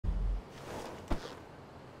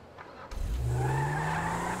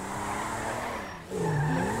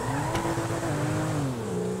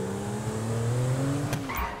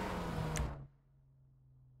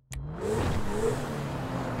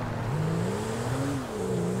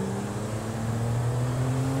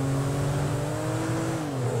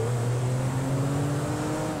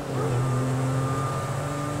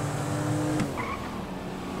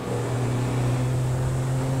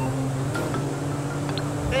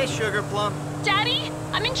Hey, Sugar Plum. Daddy,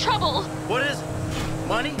 I'm in trouble. What is it?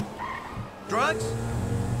 Money? Drugs?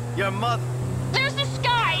 Your mother? There's this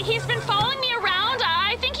guy. He's been following me around.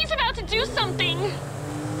 I think he's about to do something.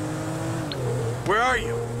 Where are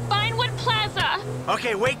you? Vinewood Plaza.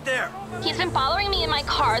 Okay, wait there. He's been following me in my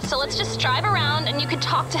car, so let's just drive around and you can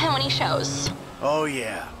talk to him when he shows. Oh,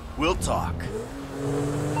 yeah. We'll talk.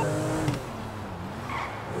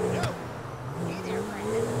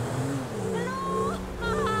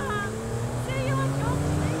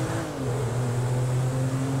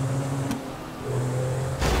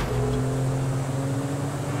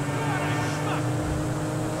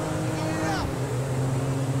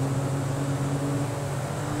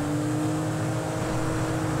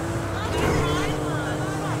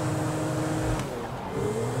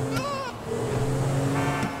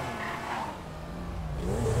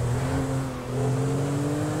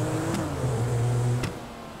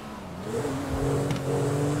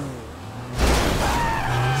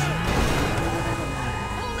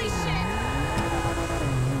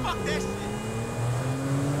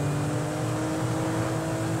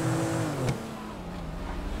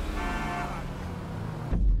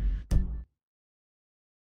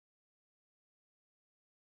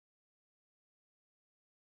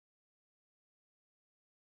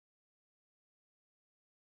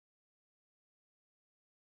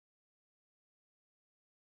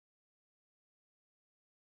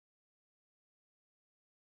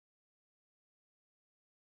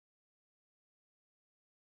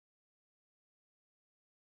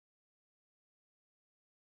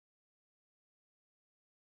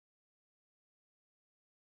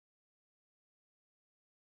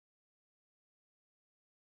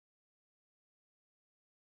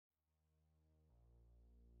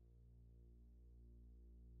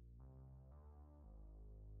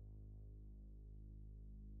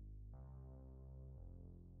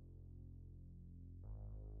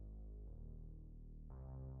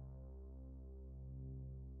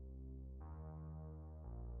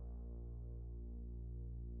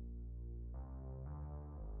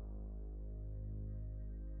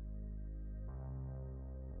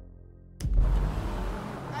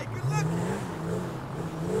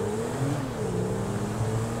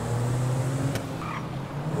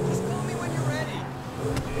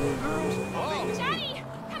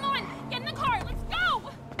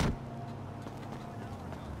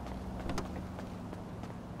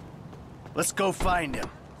 Let's go find him.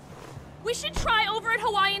 We should try over at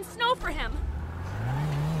Hawaiian Snow for him.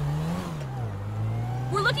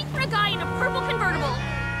 We're looking for a guy in a purple convertible.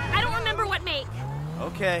 I don't remember what make.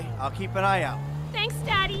 Okay, I'll keep an eye out. Thanks,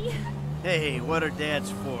 Daddy. Hey, what are dads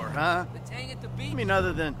for, huh? Let's hang at the beach. I mean,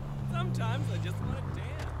 other than... Sometimes I just want to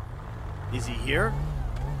dance. Is he here?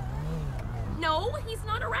 No, he's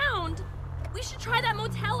not around. We should try that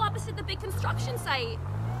motel opposite the big construction site.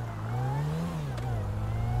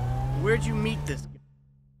 Where'd you meet this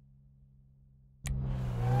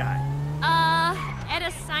guy? At a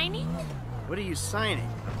signing? What are you signing?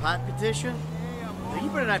 A pot petition? Now, you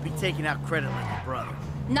better not be taking out credit like your brother.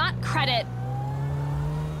 Not credit.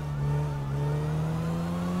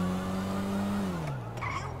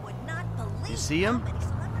 You see him?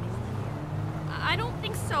 I don't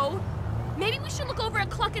think so. Maybe we should look over at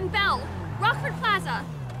Cluck and Bell, Rockford Plaza.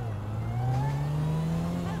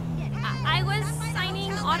 I was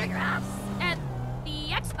signing autographs at the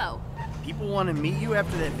expo. People want to meet you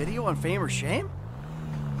after that video on Fame or Shame?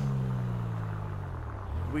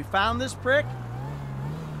 We found this prick?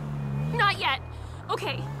 Not yet.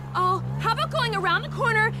 Okay, how about going around the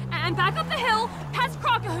corner and back up the hill past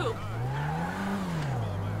Crockahoop?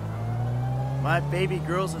 My baby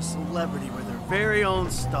girl's a celebrity with her very own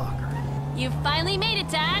stalker. You finally made it,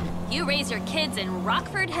 Dad. You raise your kids in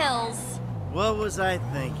Rockford Hills. What was I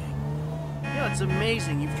thinking? You know, it's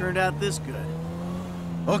amazing you've turned out this good.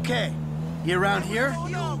 Okay, you around here?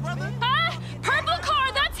 Purple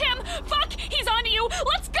car, that's him! Fuck, he's onto you!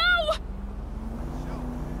 Let's go!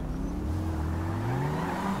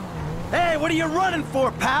 Hey, what are you running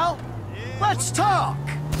for, pal? Let's talk!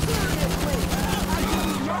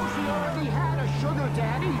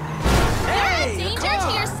 Hey, You're a danger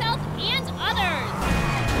to yourself and others!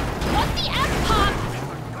 What the F, Pop?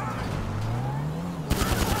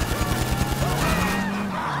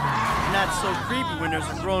 Not so creepy when there's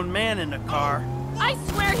a grown man in the car. I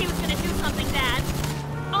swear he was gonna do something bad.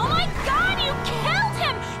 Oh my God, you killed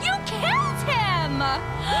him! You killed him!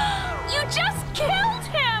 You just killed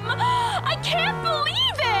him! I can't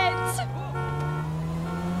believe it!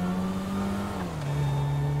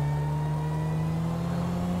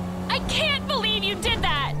 I can't believe you did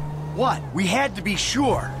that! What? We had to be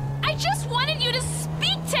sure. I just wanted you to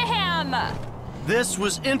speak to him! This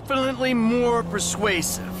was infinitely more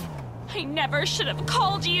persuasive. I never should have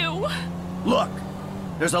called you. Look,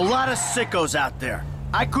 there's a lot of sickos out there.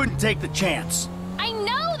 I couldn't take the chance. I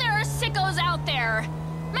know there are sickos out there.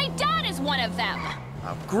 My dad is one of them.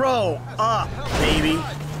 Now grow up, baby.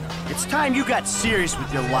 It's time you got serious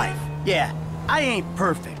with your life. Yeah, I ain't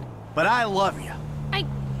perfect, but I love you. I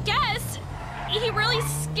guess. He really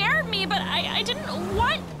scared me, but I didn't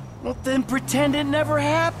want... Well, then pretend it never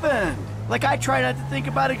happened. Like I try not to think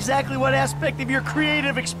about exactly what aspect of your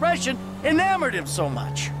creative expression enamored him so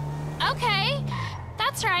much. Okay,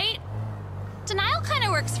 that's right. Denial kind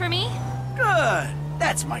of works for me. Good.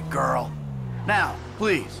 That's my girl. Now,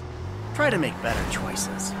 please, try to make better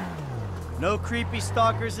choices. No creepy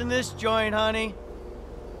stalkers in this joint, honey.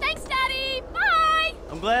 Thanks, Daddy. Bye.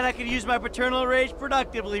 I'm glad I could use my paternal rage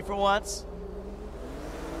productively for once.